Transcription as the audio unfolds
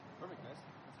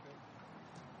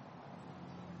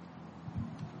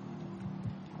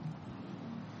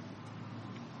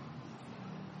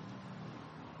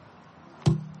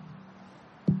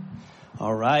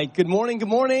All right. Good morning. Good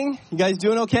morning. You guys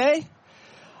doing okay?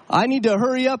 I need to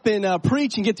hurry up and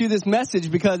preach and get through this message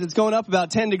because it's going up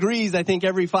about 10 degrees, I think,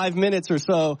 every 5 minutes or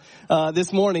so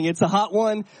this morning. It's a hot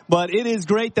one, but it is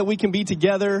great that we can be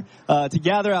together to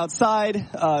gather outside.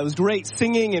 It was great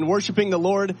singing and worshiping the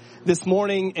Lord this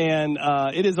morning, and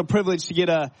it is a privilege to get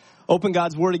a open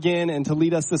God's Word again and to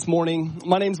lead us this morning.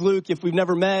 My name's Luke. If we've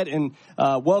never met, and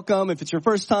welcome. If it's your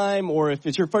first time or if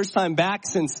it's your first time back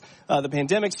since the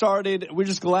pandemic started, we're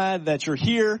just glad that you're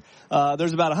here.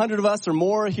 There's about 100 of us or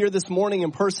more here this morning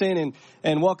in person,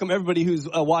 and welcome everybody who's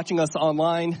watching us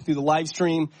online through the live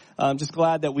stream. I'm just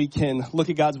glad that we can look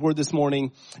at God's Word this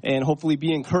morning and hopefully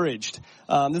be encouraged.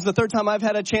 This is the third time I've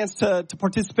had a chance to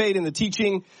participate in the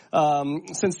teaching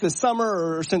since this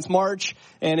summer or since March,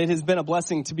 and it has been a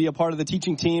blessing to be a part of the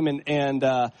teaching team. And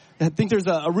I think there's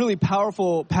a really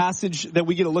powerful passage that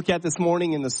we get to look at this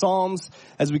morning in the Psalms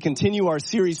as we continue our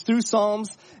series through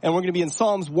Psalms, and we're going to be in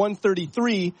Psalms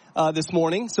 133 this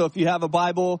morning. So if you have a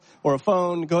Bible or a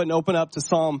phone, go ahead and open up to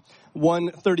Psalm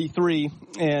 133,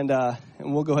 and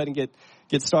we'll go ahead and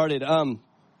get started.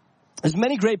 There's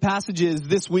many great passages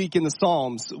this week in the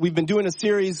Psalms. We've been doing a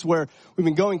series where we've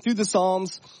been going through the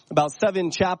Psalms, about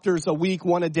 7 chapters a week,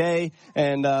 1 a day,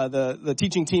 and the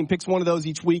teaching team picks one of those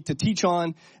each week to teach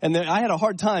on. And then I had a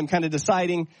hard time kind of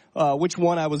deciding which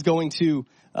one I was going to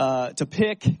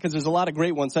pick, because there's a lot of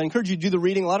great ones. So I encourage you to do the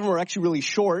reading. A lot of them are actually really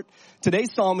short.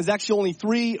 Today's Psalm is actually only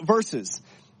 3 verses,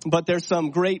 but there's some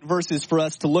great verses for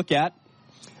us to look at.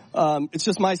 It's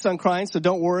just my son crying, so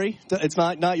don't worry. It's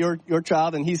not your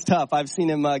child, and he's tough. I've seen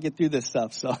him get through this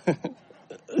stuff. So,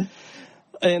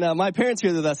 and my parents are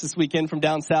here with us this weekend from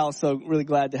down south, so really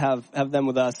glad to have them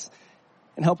with us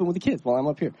and helping with the kids while I'm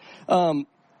up here.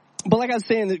 But like I was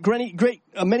saying,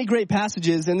 many great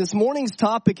passages, and this morning's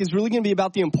topic is really going to be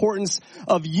about the importance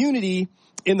of unity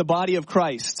in the body of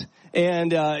Christ.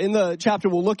 And in the chapter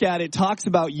we'll look at, it talks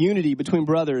about unity between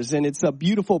brothers, and it's a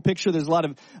beautiful picture. There's a lot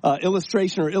of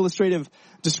illustration or illustrative,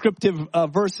 descriptive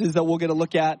verses that we'll get a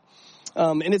look at.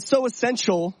 And it's so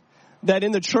essential that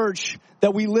in the church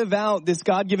that we live out this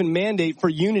God-given mandate for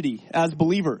unity as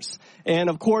believers. And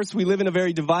of course, we live in a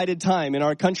very divided time in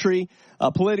our country,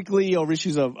 politically, over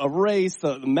issues of race,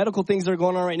 the medical things that are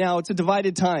going on right now. It's a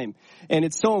divided time. And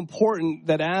it's so important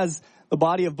that as the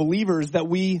body of believers that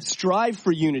we strive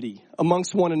for unity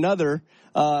amongst one another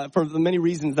for the many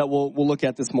reasons that we'll look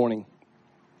at this morning.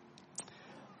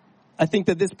 I think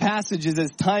that this passage is as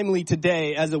timely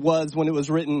today as it was when it was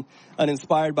written and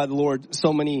inspired by the Lord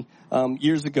so many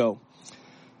years ago.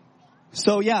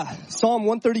 So yeah, Psalm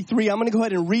 133, I'm going to go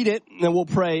ahead and read it, and then we'll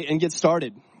pray and get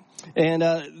started. And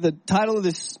the title of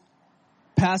this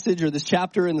passage or this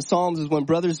chapter in the Psalms is When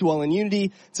Brothers Dwell in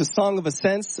Unity. It's a song of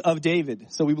ascents of David.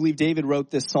 So we believe David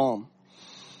wrote this psalm.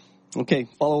 Okay,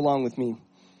 follow along with me.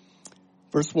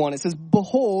 Verse 1, it says,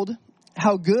 "Behold,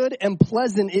 how good and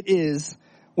pleasant it is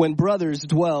when brothers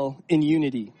dwell in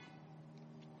unity.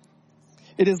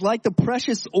 It is like the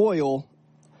precious oil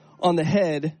on the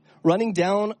head, running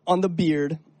down on the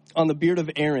beard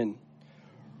of Aaron,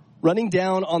 running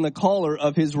down on the collar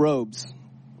of his robes.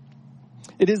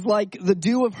 It is like the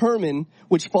dew of Hermon,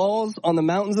 which falls on the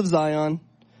mountains of Zion.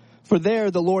 For there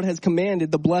the Lord has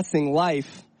commanded the blessing,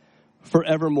 life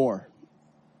forevermore."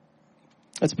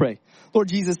 Let's pray. Lord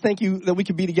Jesus, thank you that we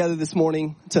could be together this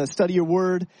morning to study your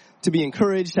word, to be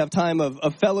encouraged, to have time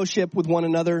of fellowship with one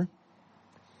another,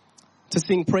 to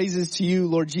sing praises to you,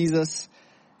 Lord Jesus.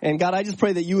 And God, I just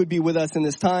pray that you would be with us in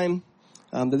this time,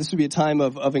 that this would be a time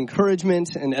of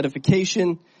encouragement and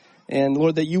edification. And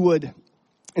Lord, that you would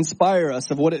inspire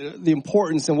us of the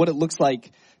importance and what it looks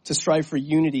like to strive for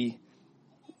unity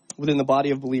within the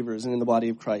body of believers and in the body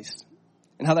of Christ,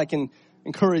 and how that can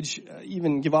encourage,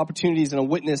 even give opportunities and a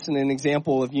witness and an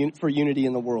example for unity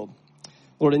in the world.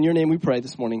 Lord, in your name we pray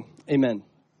this morning. Amen.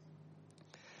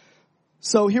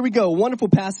 So here we go. Wonderful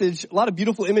passage. A lot of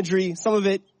beautiful imagery. Some of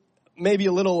it maybe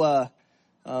a little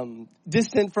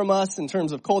distant from us in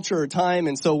terms of culture or time,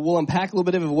 and so we'll unpack a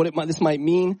little bit of what this might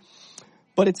mean.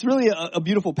 But it's really a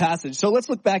beautiful passage. So let's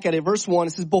look back at it. Verse 1,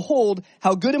 it says, "Behold,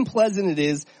 how good and pleasant it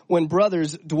is when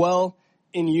brothers dwell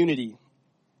in unity."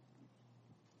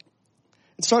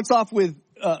 It starts off with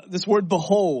this word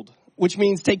behold, which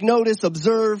means take notice,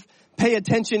 observe, pay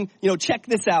attention, check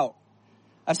this out.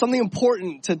 I have something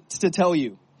important to tell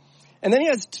you. And then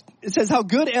it says how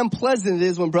good and pleasant it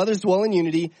is when brothers dwell in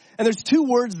unity. And there's 2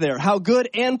 words there, how good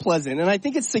and pleasant. And I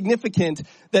think it's significant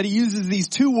that he uses these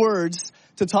 2 words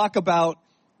to talk about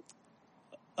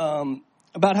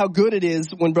how good it is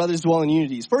when brothers dwell in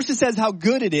unity. First it says how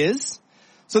good it is.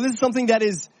 So this is something that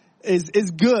is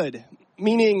good.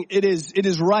 meaning it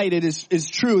is right, it is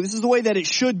true. This is the way that it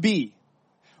should be,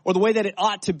 or the way that it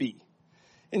ought to be.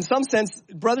 In some sense,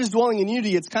 brothers dwelling in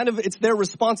unity, it's their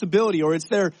responsibility, or it's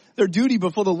their duty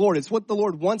before the Lord. It's what the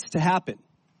Lord wants to happen.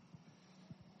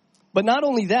 But not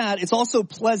only that, it's also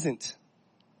pleasant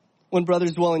when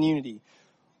brothers dwell in unity.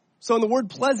 So in the word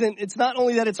pleasant, it's not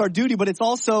only that it's our duty, but it's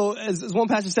also, as one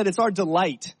pastor said, it's our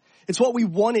delight. It's what we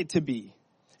want it to be.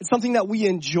 It's something that we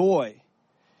enjoy.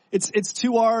 It's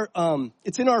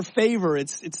in our favor.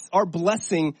 It's our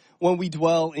blessing when we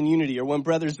dwell in unity, or when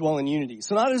brothers dwell in unity.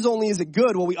 So not as only is it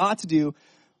good, what we ought to do,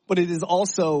 but it is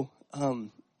also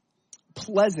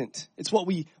pleasant. It's what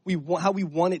we how we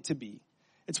want it to be.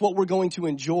 It's what we're going to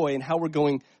enjoy and how we're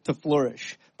going to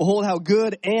flourish. Behold how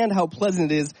good and how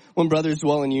pleasant it is when brothers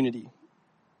dwell in unity.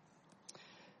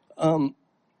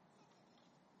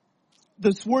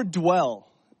 This word dwell,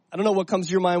 I don't know what comes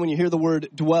to your mind when you hear the word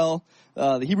dwell.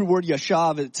 The Hebrew word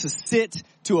yashav, to sit,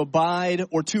 to abide,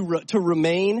 or to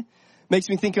remain. Makes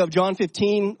me think of John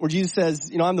 15, where Jesus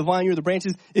says, I'm the vine, you're the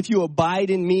branches. If you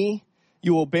abide in me,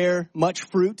 you will bear much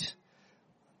fruit.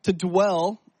 To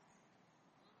dwell,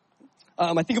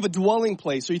 I think of a dwelling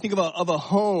place, or you think of a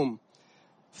home,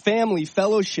 family,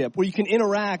 fellowship, where you can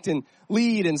interact and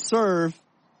lead and serve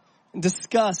and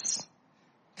discuss,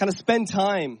 kind of spend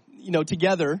time,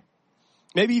 together.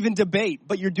 Maybe even debate,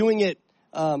 but you're doing it,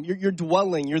 you're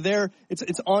dwelling, you're there,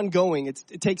 it's ongoing,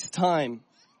 it takes time.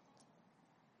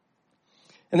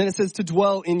 And then it says to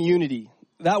dwell in unity.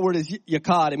 That word is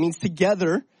yakad. It means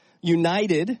together,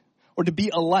 united, or to be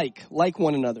alike, like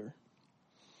one another.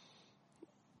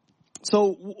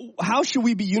 So how should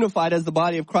we be unified as the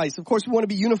body of Christ? Of course, we want to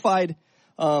be unified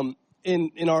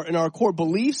in our core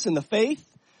beliefs in the faith,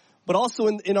 but also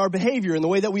in our behavior, in the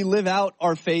way that we live out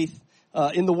our faith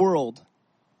in the world.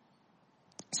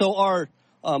 So our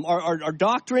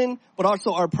doctrine, but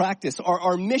also our practice,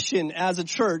 our mission as a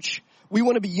church, we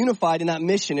want to be unified in that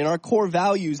mission, in our core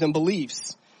values and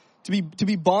beliefs, to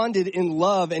be bonded in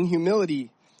love and humility,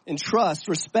 in trust,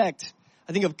 respect.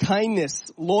 I think of kindness,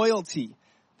 loyalty,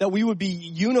 that we would be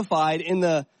unified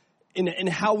in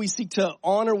how we seek to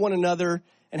honor one another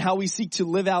and how we seek to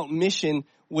live out mission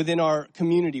within our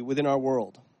community, within our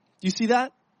world. Do you see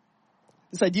that?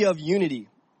 This idea of unity.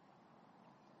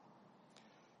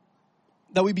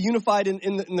 That we be unified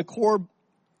in the core,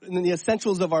 in the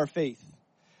essentials of our faith.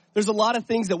 There's a lot of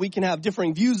things that we can have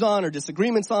differing views on or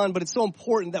disagreements on, but it's so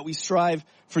important that we strive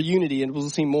for unity, and we'll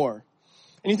see more.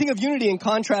 And you think of unity in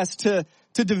contrast to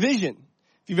division.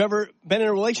 If you've ever been in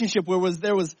a relationship where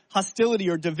there was hostility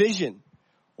or division,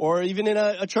 or even in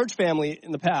a church family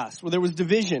in the past where there was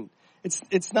division,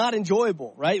 it's not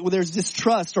enjoyable, right? Where there's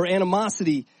distrust or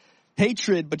animosity,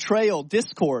 hatred, betrayal,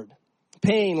 discord,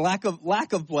 pain, lack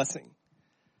of blessing.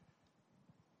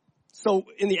 So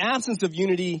in the absence of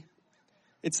unity,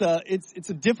 it's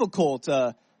a difficult,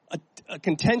 a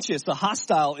contentious, a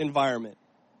hostile environment.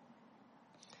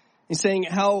 He's saying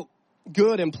how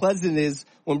good and pleasant it is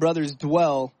when brothers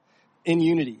dwell in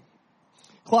unity.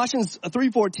 Colossians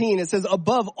 3:14, it says,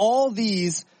 above all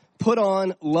these, put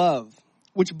on love,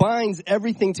 which binds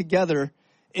everything together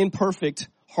in perfect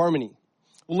harmony.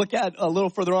 We'll look at a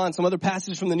little further on some other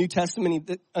passages from the New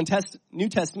Testament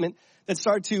that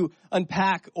start to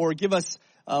unpack or give us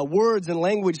words and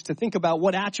language to think about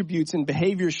what attributes and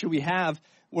behaviors should we have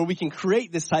where we can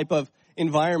create this type of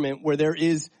environment where there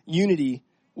is unity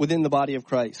within the body of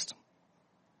Christ.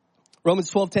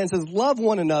 Romans 12:10 says, love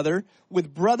one another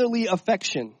with brotherly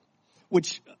affection,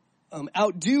 which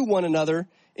outdo one another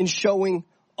in showing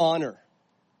honor.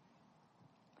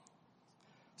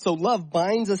 So love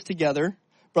binds us together.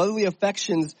 Brotherly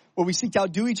affections where we seek to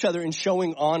outdo each other in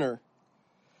showing honor.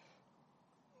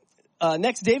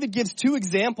 Next, David gives two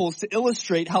examples to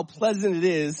illustrate how pleasant it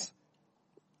is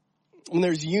when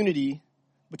there's unity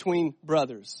between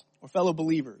brothers or fellow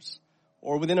believers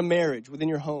or within a marriage, within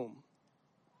your home.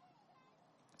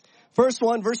 First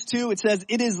one, verse 2, it says,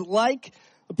 it is like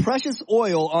the precious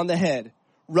oil on the head,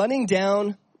 running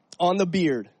down on the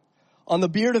beard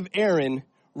of Aaron,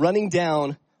 running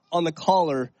down on the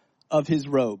collar of his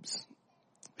robes.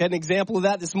 We had an example of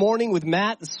that this morning with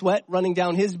Matt, the sweat running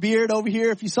down his beard over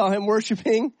here if you saw him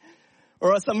worshiping.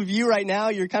 Or some of you right now,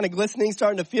 you're kind of glistening,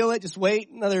 starting to feel it. Just wait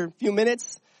another few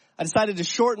minutes. I decided to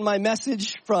shorten my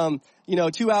message from,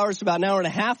 2 hours to about an hour and a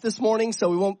half this morning, so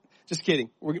we won't. Just kidding.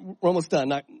 We're almost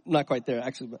done. Not quite there,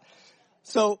 actually. But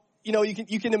so,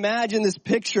 you can imagine this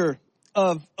picture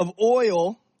of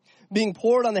oil being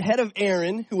poured on the head of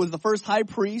Aaron, who was the first high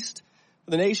priest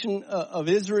of the nation of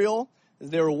Israel. As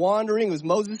they were wandering, it was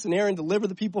Moses and Aaron delivered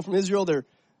the people from Israel.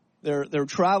 They're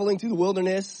traveling through the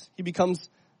wilderness. He becomes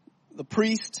the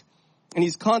priest. and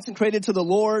he's consecrated to the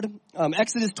Lord.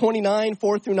 Exodus 29,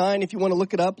 4 through 9, if you want to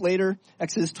look it up later.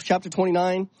 Exodus chapter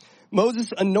 29.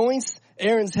 Moses anoints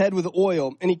Aaron's head with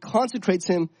oil, and he consecrates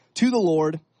him to the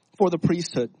Lord for the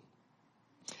priesthood.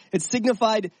 It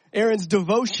signified Aaron's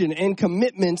devotion and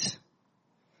commitment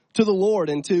to the Lord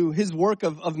and to his work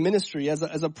of ministry as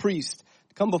a priest,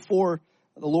 to come before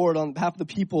the Lord on behalf of the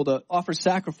people to offer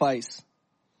sacrifice.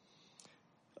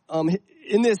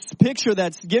 In this picture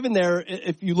that's given there,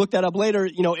 if you look that up later,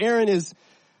 Aaron is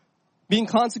being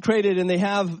consecrated and they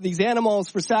have these animals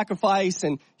for sacrifice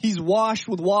and he's washed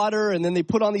with water and then they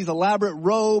put on these elaborate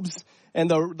robes and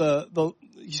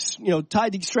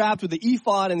tied, strapped with the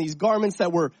ephod and these garments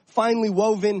that were finely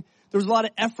woven. There was a lot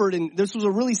of effort, and this was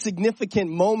a really significant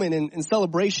moment in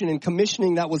celebration and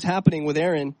commissioning that was happening with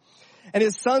Aaron. And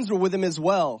his sons were with him as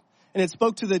well. And it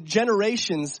spoke to the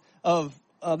generations of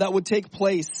that would take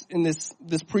place in this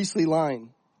priestly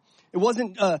line. It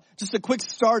wasn't just a quick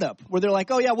startup where they're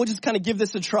like, oh yeah, we'll just kind of give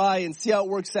this a try and see how it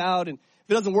works out. And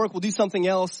if it doesn't work, we'll do something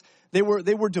else. They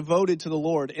were devoted to the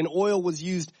Lord, and oil was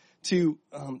used to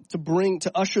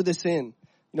usher this in.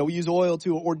 We use oil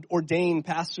to ordain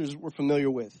pastors we're familiar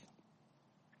with.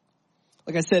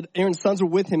 Like I said, Aaron's sons were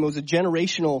with him. It was a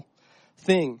generational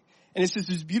thing. And it's just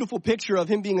this beautiful picture of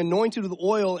him being anointed with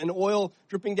oil and oil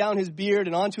dripping down his beard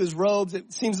and onto his robes.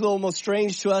 It seems a little most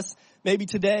strange to us maybe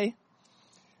today.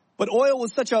 But oil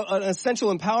was such an essential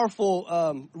and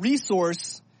powerful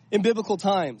resource in biblical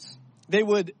times. They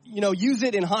would, use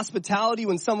it in hospitality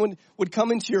when someone would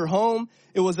come into your home.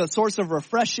 It was a source of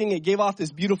refreshing. It gave off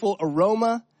this beautiful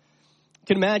aroma. You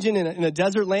can imagine in a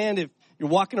desert land, if you're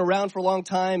walking around for a long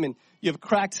time and you have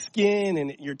cracked skin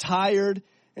and you're tired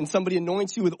and somebody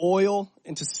anoints you with oil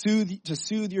and to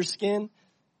soothe your skin.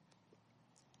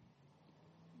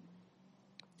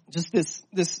 Just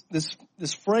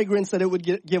this fragrance that it would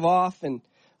give off and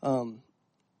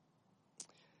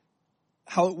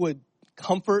how it would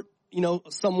comfort,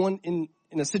 someone in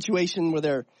a situation where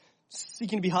they're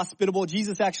seeking to be hospitable.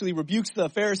 Jesus actually rebukes the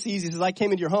Pharisees. He says, I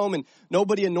came into your home and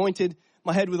nobody anointed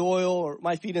my head with oil or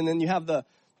my feet. And then you have the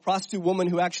prostitute woman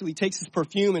who actually takes his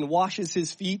perfume and washes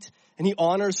his feet, and he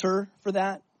honors her for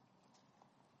that.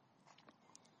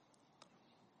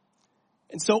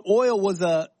 And so oil was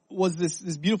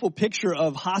this beautiful picture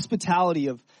of hospitality,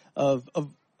 of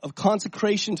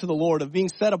consecration to the Lord, of being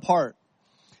set apart.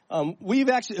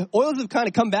 Oils have kind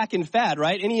of come back in fad,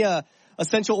 right? Any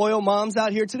essential oil moms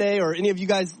out here today, or any of you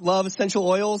guys love essential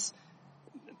oils?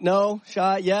 No?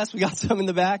 Shy? Yes? We got some in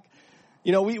the back.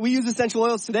 We use essential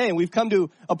oils today, and we've come to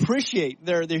appreciate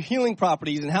their healing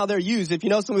properties and how they're used. If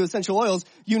you know some of the essential oils,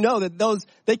 you know that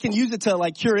they can use it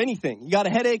to cure anything. You got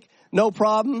a headache? No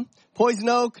problem. Poison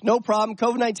oak? No problem.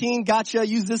 COVID-19? Gotcha.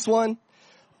 Use this one.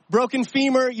 Broken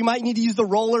femur? You might need to use the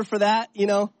roller for that,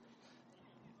 I'm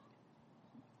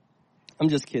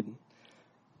just kidding.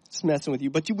 Just messing with you.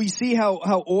 But we see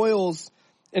how oils,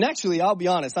 and actually, I'll be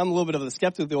honest, I'm a little bit of a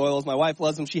skeptic of the oils. My wife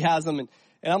loves them. She has them. And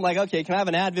I'm like, okay, can I have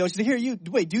an Advil? She said, here,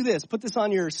 do this. Put this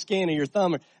on your skin or your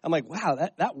thumb. I'm like, wow,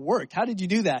 that worked. How did you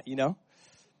do that,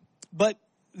 But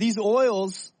these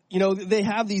oils, they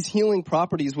have these healing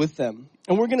properties with them.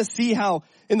 And we're going to see how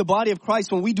in the body of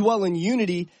Christ, when we dwell in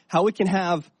unity, how it can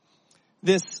have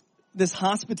this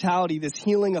hospitality, this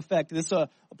healing effect, this a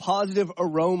positive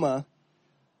aroma,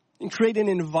 and create an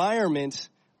environment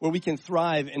where we can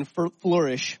thrive and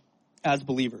flourish as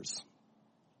believers.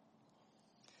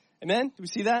 Amen? Do we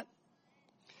see that?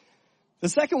 The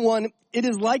second one, it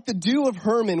is like the dew of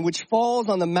Hermon, which falls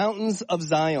on the mountains of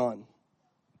Zion.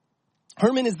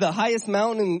 Hermon is the highest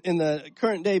mountain in the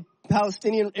current day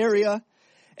Palestinian area.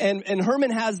 And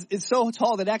Hermon is so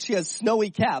tall that it actually has snowy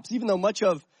caps, even though much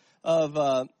of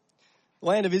the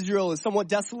land of Israel is somewhat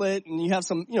desolate and you have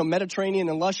some, Mediterranean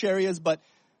and lush areas, but,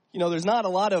 there's not a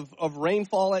lot of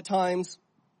rainfall at times.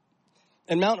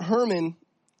 And Mount Hermon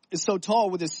is so tall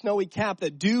with this snowy cap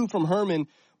that dew from Hermon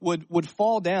would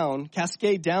fall down,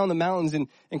 cascade down the mountains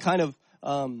and kind of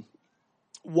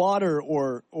water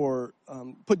or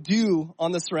put dew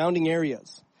on the surrounding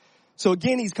areas. So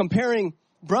again, he's comparing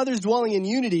brothers dwelling in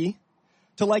unity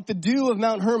to like the dew of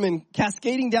Mount Hermon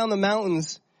cascading down the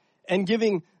mountains and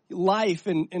giving life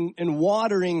and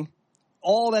watering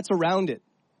all that's around it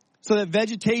so that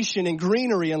vegetation and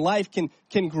greenery and life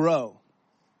can grow.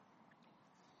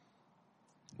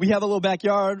 We have a little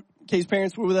backyard. Kay's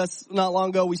parents were with us not long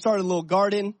ago. We started a little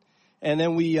garden, and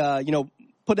then we,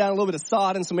 put down a little bit of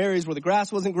sod in some areas where the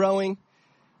grass wasn't growing.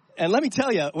 And let me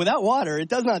tell you, without water, it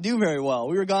does not do very well.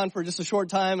 We were gone for just a short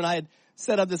time, and I had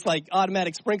set up this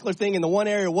automatic sprinkler thing, and the one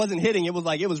area wasn't hitting. It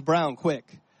was brown quick.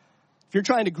 If you're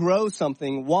trying to grow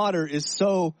something, water is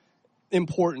so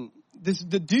important.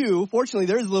 the dew, fortunately,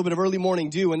 there is a little bit of early morning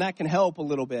dew, and that can help a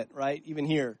little bit, right? Even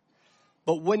here.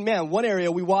 But one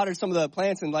area we watered some of the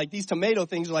plants, and like these tomato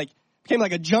things are became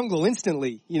like a jungle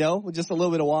instantly, with just a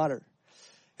little bit of water.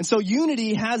 And so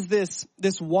unity has this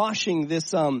washing,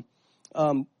 this,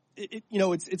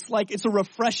 it's a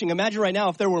refreshing. Imagine right now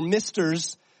if there were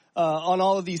misters, on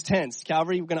all of these tents.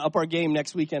 Calvary, we're going to up our game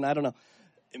next weekend. I don't know.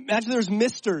 Imagine there's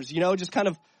misters, just kind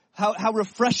of how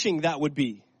refreshing that would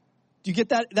be. Do you get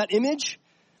that image?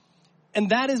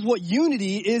 And that is what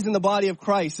unity is in the body of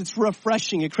Christ. It's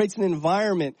refreshing. It creates an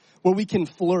environment where we can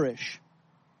flourish.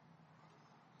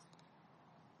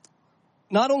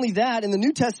 Not only that, in the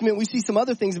New Testament, we see some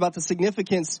other things about the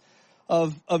significance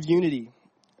of unity.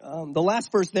 The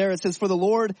last verse there, it says, for the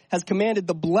Lord has commanded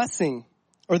the blessing,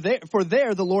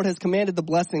 the Lord has commanded the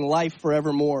blessing, life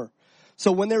forevermore.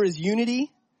 So when there is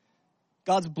unity,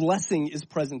 God's blessing is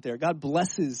present there. God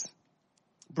blesses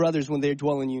brothers when they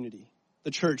dwell in unity.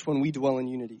 The church when we dwell in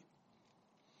unity.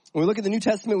 When we look at the New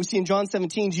Testament, we see in John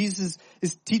 17, Jesus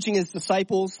is teaching his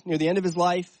disciples near the end of his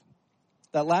life.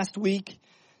 That last week, it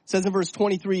says in verse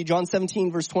 23, John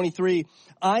 17, verse 23,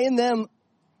 I in them, and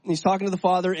he's talking to the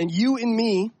Father, and you in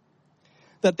me,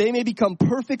 that they may become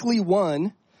perfectly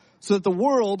one, so that the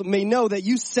world may know that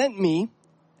you sent me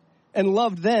and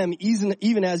loved them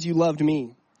even as you loved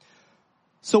me.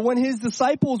 So when his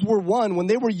disciples were one, when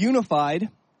they were unified,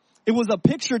 it was a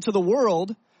picture to the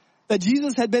world that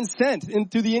Jesus had been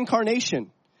sent through the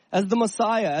incarnation as the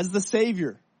Messiah, as the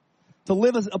Savior, to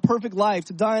live a perfect life,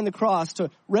 to die on the cross,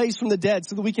 to raise from the dead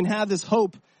so that we can have this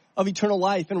hope of eternal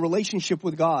life and relationship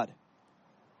with God.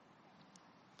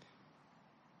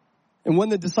 And when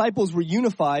the disciples were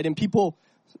unified and people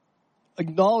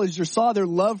acknowledged or saw their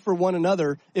love for one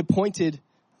another, it pointed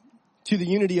to the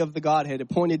unity of the Godhead. It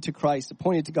pointed to Christ. It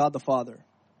pointed to God the Father.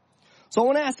 So I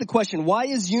want to ask the question, why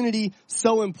is unity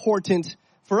so important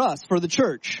for us, for the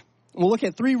church? And we'll look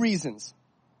at 3 reasons.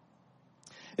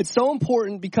 It's so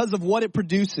important because of what it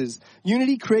produces.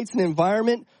 Unity creates an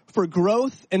environment for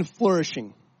growth and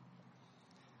flourishing.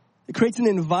 It creates an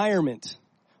environment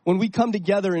when we come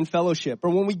together in fellowship,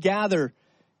 or when we gather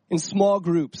in small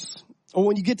groups, or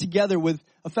when you get together with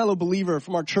a fellow believer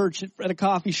from our church at a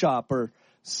coffee shop, or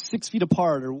 6 feet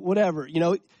apart, or whatever,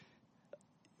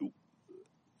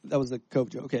 That was a Cove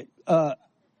joke. Okay.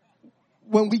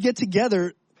 When we get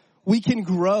together, we can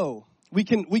grow. We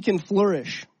can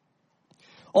flourish.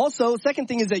 Also, second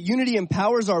thing is that unity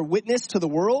empowers our witness to the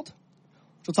world,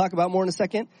 which we'll talk about more in a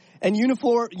second. And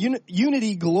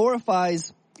unity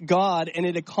glorifies God, and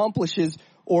it accomplishes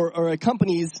or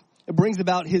accompanies, it brings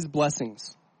about his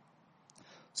blessings.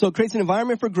 So it creates an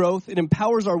environment for growth. It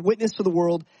empowers our witness to the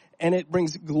world, and it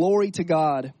brings glory to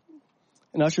God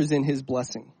and ushers in his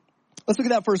blessing. Let's look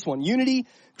at that first one. Unity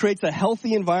creates a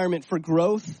healthy environment for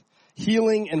growth,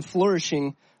 healing, and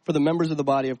flourishing for the members of the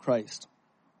body of Christ.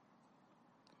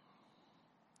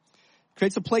 It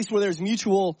creates a place where there's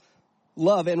mutual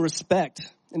love and respect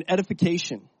and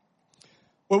edification,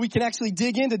 where we can actually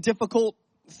dig into difficult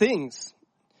things.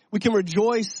 We can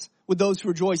rejoice with those who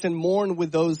rejoice and mourn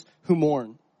with those who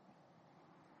mourn.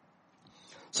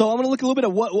 So I'm going to look a little bit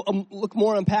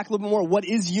at unpack a little bit more what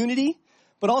is unity,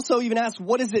 but also even ask,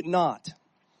 what is it not?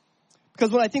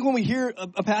 Because when we hear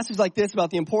a passage like this about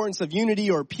the importance of unity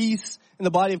or peace in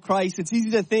the body of Christ, it's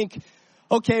easy to think,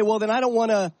 okay, well then I don't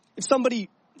want to, if somebody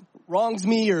wrongs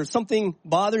me or something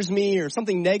bothers me or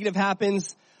something negative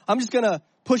happens, I'm just going to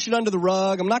push it under the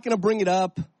rug. I'm not going to bring it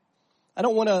up. I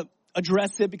don't want to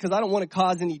address it because I don't want to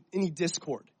cause any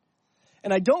discord.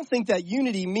 And I don't think that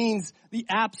unity means the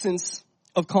absence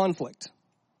of conflict.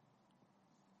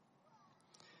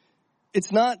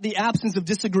 It's not the absence of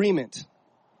disagreement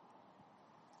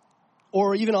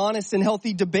or even honest and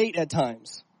healthy debate at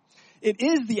times. It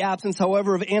is the absence,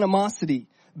 however, of animosity,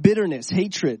 bitterness,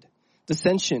 hatred,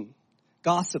 dissension,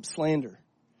 gossip, slander.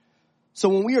 So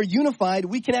when we are unified,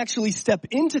 we can actually step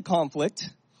into conflict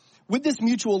with this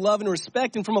mutual love and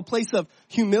respect, and from a place of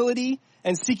humility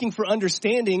and seeking for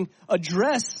understanding,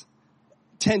 address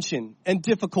tension and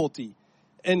difficulty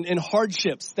and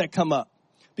hardships that come up.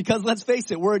 Because let's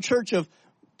face it, we're a church of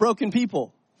broken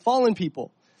people, fallen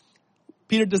people.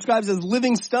 Peter describes as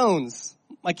living stones.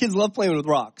 My kids love playing with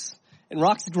rocks, and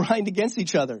rocks grind against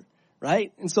each other,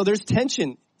 right? And so there's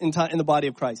tension in the body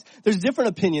of Christ. There's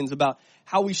different opinions about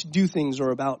how we should do things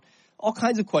or about all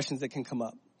kinds of questions that can come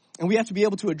up. And we have to be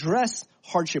able to address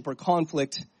hardship or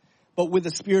conflict, but with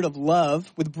a spirit of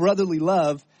love, with brotherly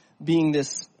love being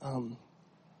this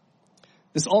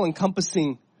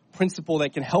all-encompassing principle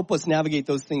that can help us navigate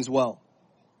those things well.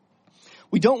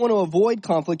 We don't want to avoid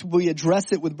conflict, but we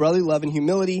address it with brotherly love and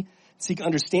humility, seek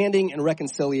understanding and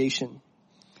reconciliation,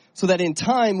 so that in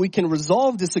time we can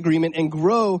resolve disagreement and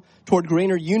grow toward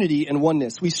greater unity and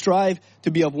oneness. We strive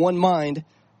to be of one mind,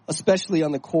 especially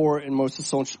on the core and most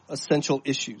essential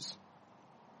issues.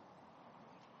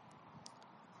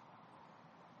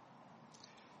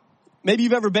 Maybe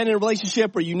you've ever been in a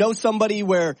relationship or you know somebody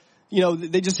where,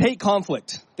 they just hate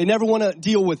conflict. They never want to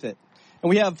deal with it. And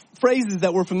we have phrases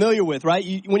that we're familiar with, right?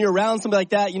 When you're around somebody like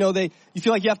that, you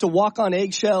feel like you have to walk on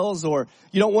eggshells, or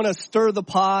you don't want to stir the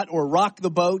pot or rock the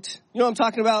boat. You know what I'm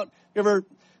talking about? You ever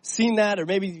seen that? Or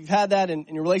maybe you've had that in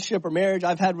your relationship or marriage.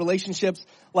 I've had relationships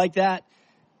like that.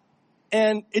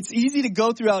 And it's easy to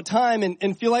go throughout time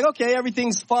and feel like, okay,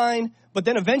 everything's fine. But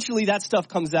then eventually that stuff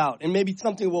comes out and maybe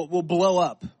something will blow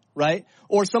up, right?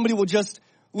 Or somebody will just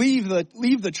leave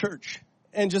the church.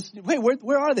 And just, wait,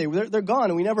 where are they? They're gone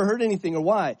and we never heard anything. Or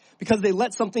why? Because they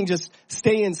let something just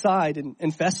stay inside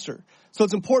and fester. So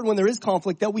it's important when there is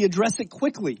conflict that we address it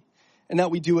quickly and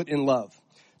that we do it in love.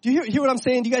 Do you hear what I'm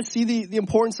saying? Do you guys see the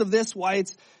importance of this? Why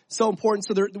it's so important?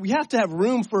 So we have to have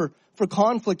room for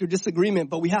conflict or disagreement,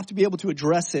 but we have to be able to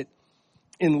address it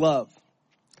in love.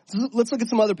 So let's look at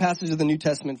some other passages of the New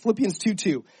Testament. Philippians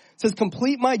 2:2 says,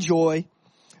 complete my joy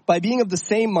by being of the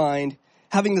same mind,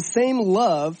 having the same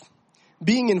love,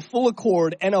 being in full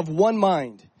accord and of one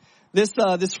mind. This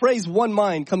phrase, one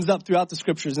mind, comes up throughout the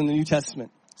scriptures in the New Testament,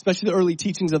 especially the early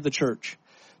teachings of the church.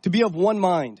 To be of one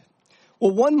mind.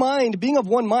 Well, being of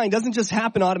one mind doesn't just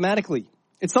happen automatically.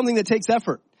 It's something that takes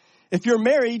effort. If you're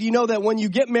married, you know that when you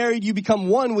get married, you become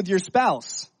one with your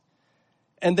spouse.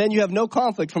 And then you have no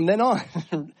conflict from then on.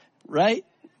 Right?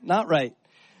 Not right.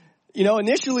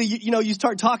 Initially, you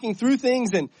start talking through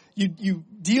things and you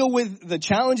deal with the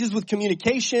challenges with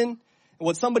communication and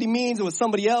what somebody means and what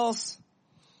somebody else.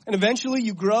 And eventually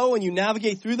you grow and you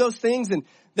navigate through those things. And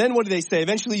then what do they say?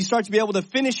 Eventually you start to be able to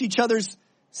finish each other's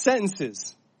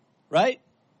sentences. Right?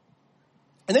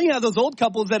 And then you have those old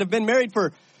couples that have been married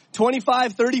for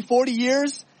 25, 30, 40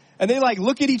 years. And they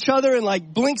look at each other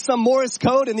and blink some Morse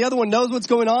code and the other one knows what's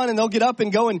going on and they'll get up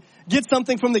and go and get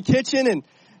something from the kitchen. And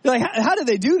you're like, how do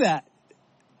they do that?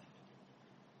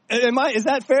 Is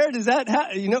that fair? Does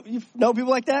that, you know people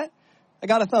like that? I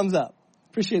got a thumbs up.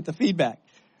 Appreciate the feedback.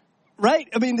 Right?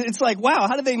 I mean, it's like, wow,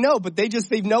 how do they know? But they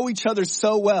know each other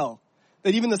so well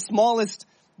that even the smallest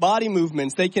body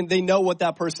movements, they know what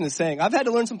that person is saying. I've had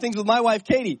to learn some things with my wife,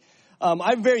 Katie.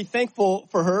 I'm very thankful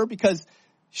for her because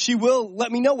she will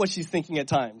let me know what she's thinking at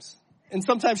times. And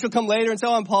sometimes she'll come later and say,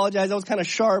 I apologize. I was kind of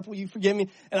sharp. Will you forgive me?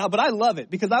 But I love it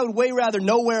because I would way rather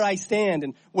know where I stand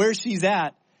and where she's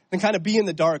at than kind of be in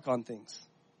the dark on things.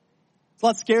 It's a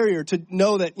lot scarier to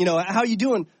know that, how you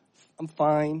doing? I'm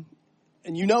fine.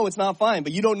 And it's not fine,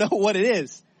 but you don't know what it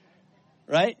is.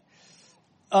 Right?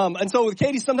 And so with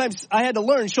Katie, sometimes I had to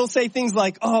learn. She'll say things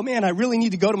like, oh man, I really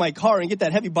need to go to my car and get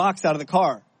that heavy box out of the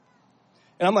car.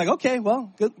 And I'm like, okay,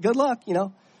 well, good luck,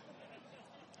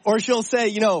 Or she'll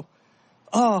say,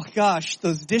 oh gosh,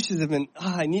 those dishes have been,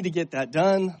 I need to get that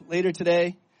done later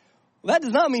today. Well, that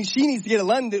does not mean she needs to get it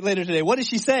done later today. What is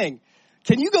she saying?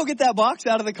 Can you go get that box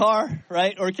out of the car?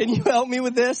 Right? Or can you help me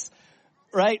with this?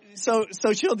 Right? So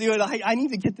she'll do it. I need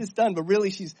to get this done, but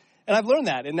really and I've learned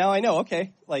that. And now I know,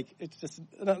 okay, it's just,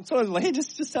 sometimes hey,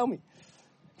 just tell me.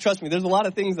 Trust me, there's a lot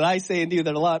of things that I say and do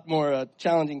that are a lot more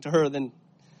challenging to her than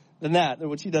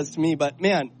what she does to me. But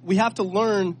man, we have to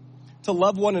learn to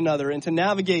love one another and to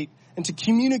navigate and to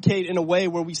communicate in a way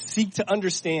where we seek to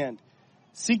understand,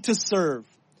 seek to serve,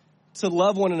 to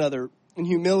love one another in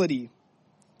humility,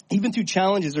 even through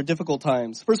challenges or difficult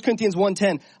times. 1 Corinthians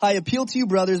 1:10, I appeal to you,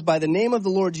 brothers, by the name of the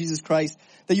Lord Jesus Christ,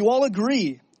 that you all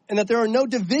agree and that there are no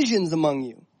divisions among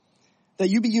you, that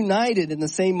you be united in the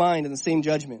same mind and the same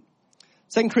judgment.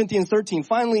 2 Corinthians 13,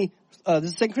 finally,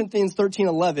 this is 2 Corinthians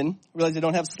 13:11. Realize I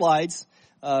don't have slides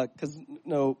because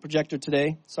no projector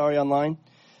today. Sorry, online.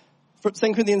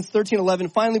 2 Corinthians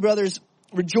 13:11. Finally, brothers,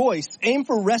 rejoice. Aim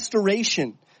for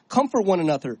restoration. Comfort one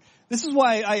another. This is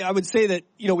why I would say that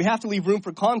we have to leave room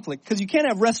for conflict, because you can't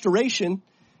have restoration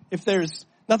if there's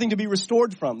nothing to be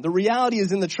restored from. The reality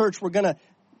is, in the church, we're gonna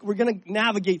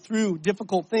navigate through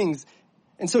difficult things,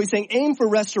 and so he's saying, aim for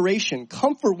restoration.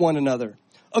 Comfort one another.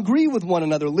 Agree with one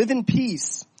another. Live in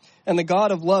peace. And the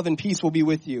God of love and peace will be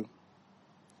with you.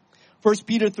 1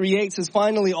 Peter 3:8 says,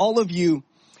 finally, all of you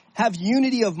have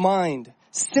unity of mind,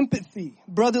 sympathy,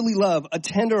 brotherly love, a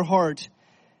tender heart,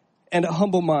 and a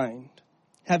humble mind.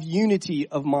 Have unity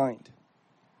of mind.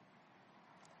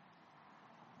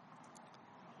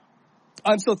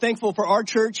 I'm so thankful for our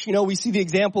church. We see the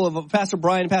example of Pastor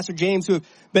Brian and Pastor James, who have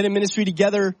been in ministry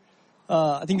together.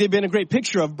 I think they've been a great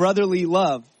picture of brotherly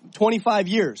love. 25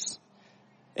 years.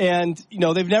 And,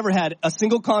 they've never had a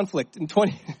single conflict in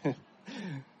 20.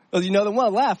 Well, they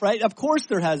want to laugh, right? Of course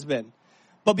there has been.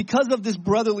 But because of this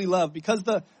brotherly love, because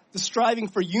the striving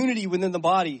for unity within the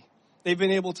body, they've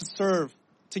been able to serve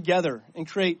together and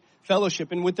create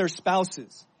fellowship and with their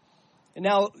spouses. And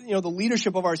now, the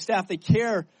leadership of our staff, they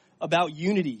care about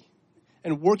unity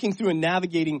and working through and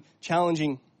navigating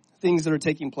challenging things that are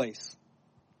taking place.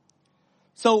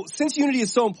 So since unity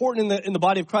is so important in the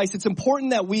body of Christ, it's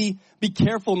important that we be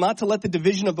careful not to let the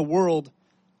division of the world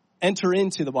enter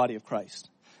into the body of Christ.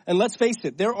 And let's face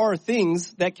it, there are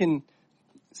things that can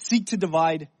seek to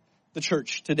divide the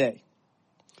church today.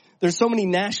 There's so many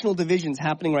national divisions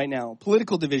happening right now,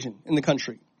 political division in the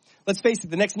country. Let's face it,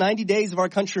 the next 90 days of our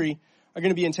country are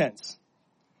going to be intense.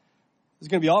 There's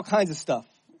going to be all kinds of stuff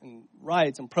and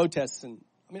riots and protests, and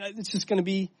it's just going to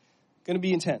be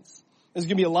intense. There's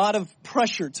going to be a lot of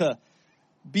pressure to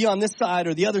be on this side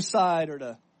or the other side, or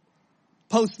to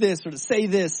post this or to say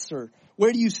this, or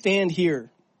where do you stand here?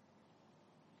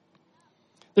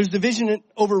 There's division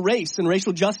over race and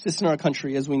racial justice in our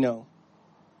country, as we know.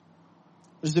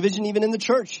 There's division even in the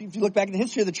church. If you look back at the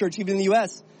history of the church, even in the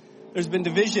U.S., there's been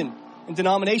division and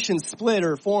denominations split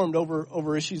or formed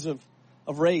over issues of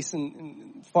race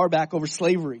and far back over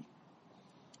slavery.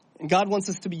 And God wants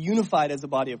us to be unified as a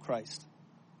body of Christ.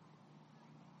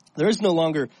 There is no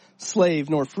longer slave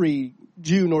nor free,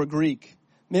 Jew nor Greek,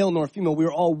 male nor female. We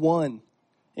are all one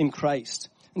in Christ.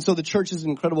 And so the church is an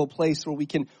incredible place where we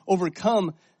can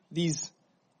overcome these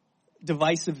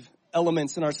divisive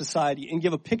elements in our society and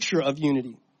give a picture of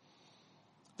unity.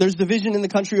 There's division in the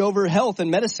country over health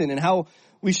and medicine and how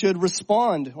we should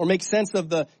respond or make sense of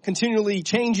the continually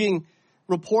changing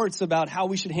reports about how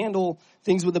we should handle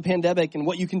things with the pandemic and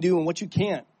what you can do and what you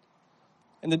can't.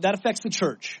 And that affects the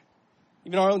church.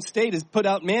 Even our own state has put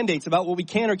out mandates about what we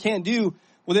can or can't do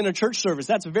within a church service.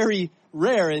 That's very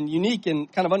rare and unique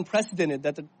and kind of unprecedented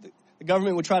that the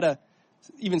government would try to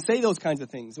even say those kinds of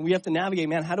things. And we have to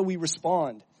navigate, how do we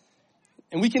respond?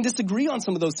 And we can disagree on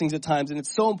some of those things at times. And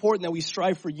it's so important that we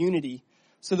strive for unity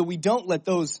so that we don't let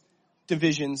those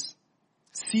divisions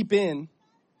seep in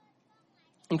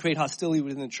and create hostility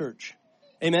within the church.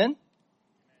 Amen?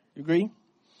 You agree?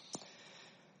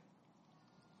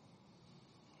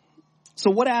 So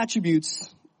what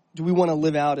attributes do we want to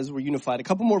live out as we're unified? A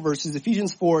couple more verses.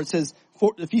 Ephesians 4, it says,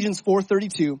 Ephesians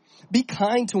 4:32, be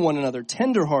kind to one another,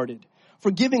 tenderhearted,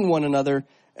 forgiving one another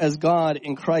as God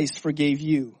in Christ forgave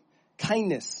you.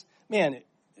 Kindness. Man,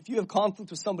 if you have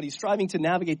conflict with somebody, striving to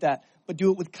navigate that, but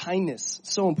do it with kindness.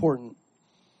 So important.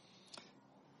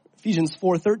 Ephesians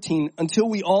 4:13, until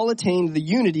we all attain the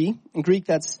unity, in Greek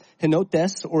that's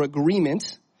henotes or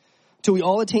agreement, till we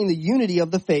all attain the unity of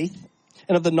the faith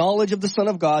and of the knowledge of the Son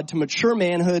of God, to mature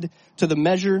manhood, to the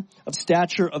measure of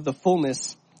stature of the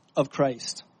fullness of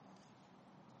Christ.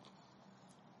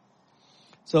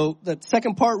 So that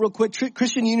second part real quick,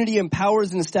 Christian unity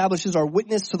empowers and establishes our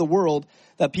witness to the world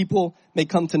that people may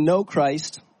come to know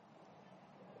Christ,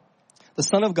 the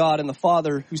Son of God and the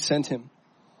Father who sent him.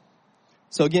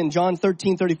 So again, John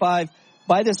 13:35,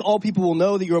 by this all people will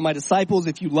know that you are my disciples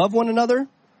if you love one another.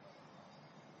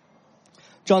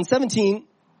 John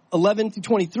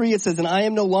 17:11-23, it says, and I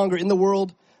am no longer in the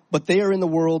world, but they are in the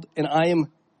world, and I am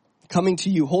coming to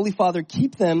you. Holy Father,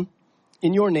 keep them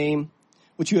in your name,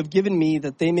 which you have given me,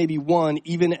 that they may be one,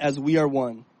 even as we are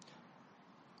one.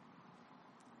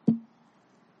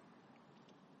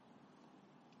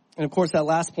 And of course, that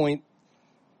last point,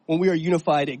 when we are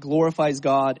unified, it glorifies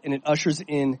God and it ushers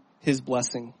in his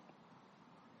blessing.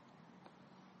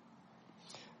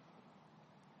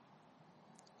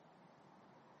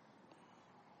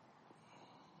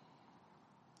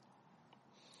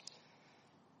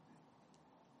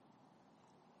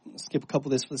 Let's skip a couple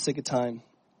of this for the sake of time.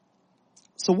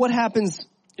 So what happens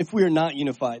if we are not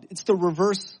unified? It's the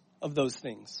reverse of those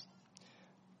things.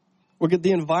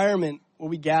 The environment where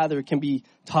we gather can be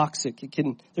toxic.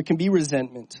 There can be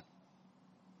resentment.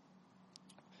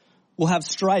 We'll have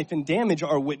strife and damage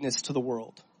our witness to the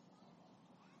world.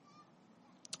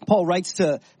 Paul writes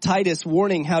to Titus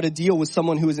warning how to deal with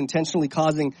someone who is intentionally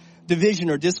causing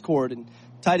division or discord. In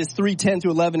Titus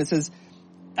 3:10-11, it says,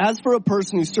 as for a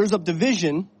person who stirs up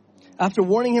division, after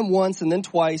warning him once and then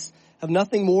twice, have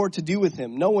nothing more to do with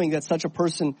him, knowing that such a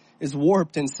person is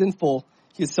warped and sinful,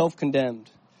 he is self-condemned.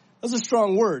 Those are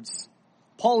strong words.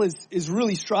 Paul is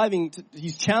really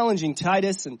he's challenging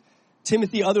Titus and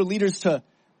Timothy, other leaders, to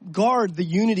guard the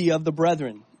unity of the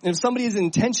brethren. And if somebody is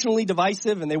intentionally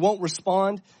divisive and they won't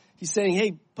respond, he's saying,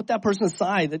 hey, put that person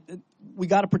aside. We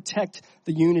got to protect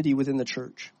the unity within the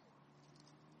church.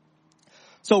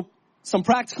 So some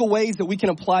practical ways that we can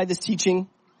apply this teaching.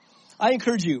 I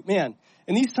encourage you, man,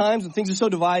 in these times when things are so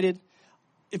divided,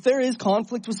 if there is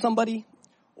conflict with somebody,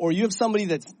 or you have somebody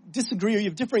that's disagree, or you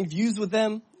have differing views with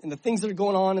them and the things that are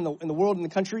going on in the world and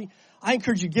the country, I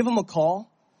encourage you, give them a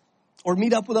call or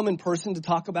meet up with them in person to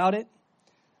talk about it.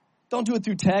 Don't do it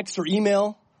through text or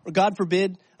email or, God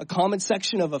forbid, a comment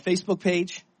section of a Facebook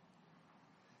page.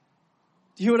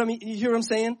 Do you hear what I mean? You hear what I'm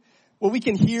saying? Where we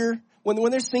can hear,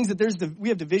 when there's things that we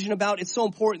have division about, it's so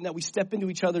important that we step into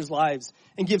each other's lives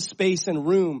and give space and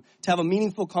room to have a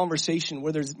meaningful conversation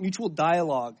where there's mutual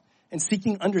dialogue and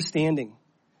seeking understanding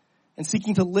and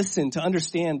seeking to listen, to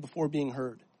understand before being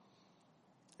heard.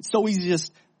 It's so easy to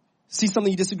just see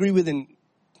something you disagree with and,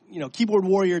 keyboard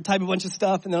warrior, type a bunch of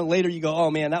stuff, and then later you go, oh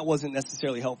man, that wasn't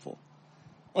necessarily helpful.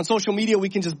 On social media, we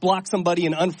can just block somebody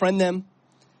and unfriend them.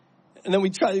 And then we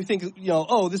try to think,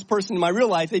 oh, this person in my real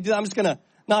life, I'm just going to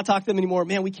not talk to them anymore.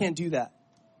 Man, we can't do that.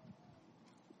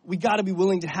 We got to be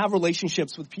willing to have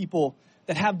relationships with people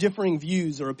that have differing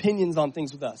views or opinions on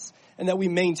things with us, and that we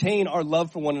maintain our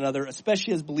love for one another,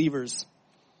 especially as believers,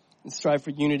 and strive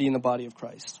for unity in the body of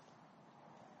Christ.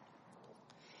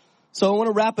 So I want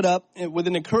to wrap it up with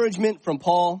an encouragement from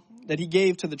Paul that he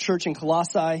gave to the church in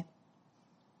Colossae.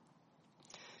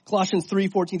 Colossians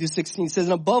 3:14-16 says,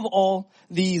 and above all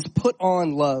these, put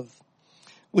on love,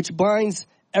 which binds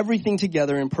everything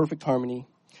together in perfect harmony.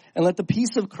 And let the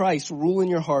peace of Christ rule in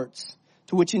your hearts,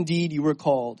 to which indeed you were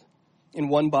called, in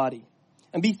one body.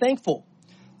 And be thankful.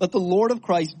 Let the Lord of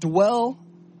Christ dwell,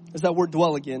 is that word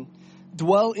dwell again,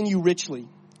 dwell in you richly,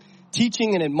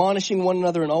 teaching and admonishing one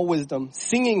another in all wisdom,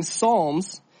 singing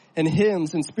psalms and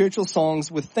hymns and spiritual songs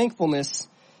with thankfulness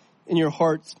in your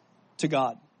hearts to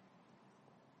God.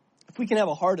 If we can have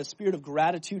a spirit of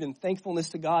gratitude and thankfulness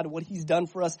to God, what he's done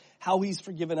for us, how he's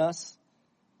forgiven us,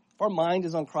 if our mind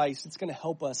is on Christ, it's going to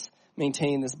help us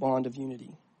maintain this bond of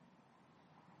unity.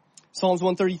 Psalms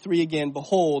 133 again,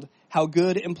 behold, how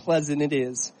good and pleasant it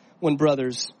is when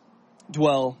brothers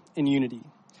dwell in unity.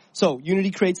 So,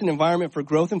 unity creates an environment for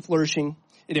growth and flourishing.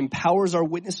 It empowers our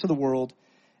witness to the world,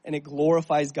 and it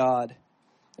glorifies God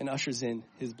and ushers in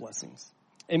his blessings.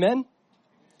 Amen?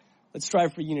 Let's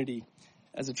strive for unity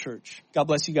as a church. God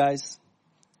bless you guys.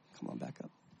 Come on back up.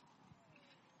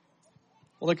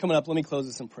 Well, they're coming up. Let me close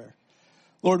this in prayer.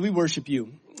 Lord, we worship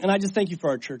you. And I just thank you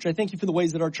for our church. I thank you for the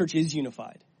ways that our church is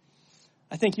unified.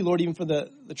 I thank you, Lord, even for the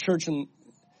church in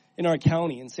our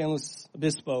county, in San Luis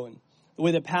Obispo, and the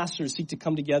way that pastors seek to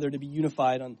come together to be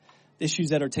unified on issues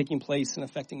that are taking place and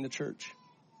affecting the church.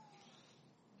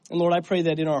 And Lord, I pray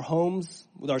that in our homes,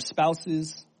 with our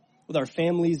spouses, with our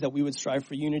families, that we would strive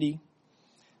for unity,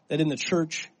 that in the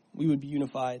church we would be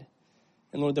unified,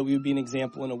 and Lord, that we would be an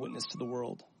example and a witness to the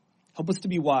world. Help us to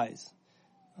be wise.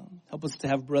 Help us to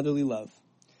have brotherly love,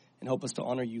 and help us to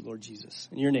honor you, Lord Jesus.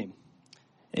 In your name,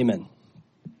 amen.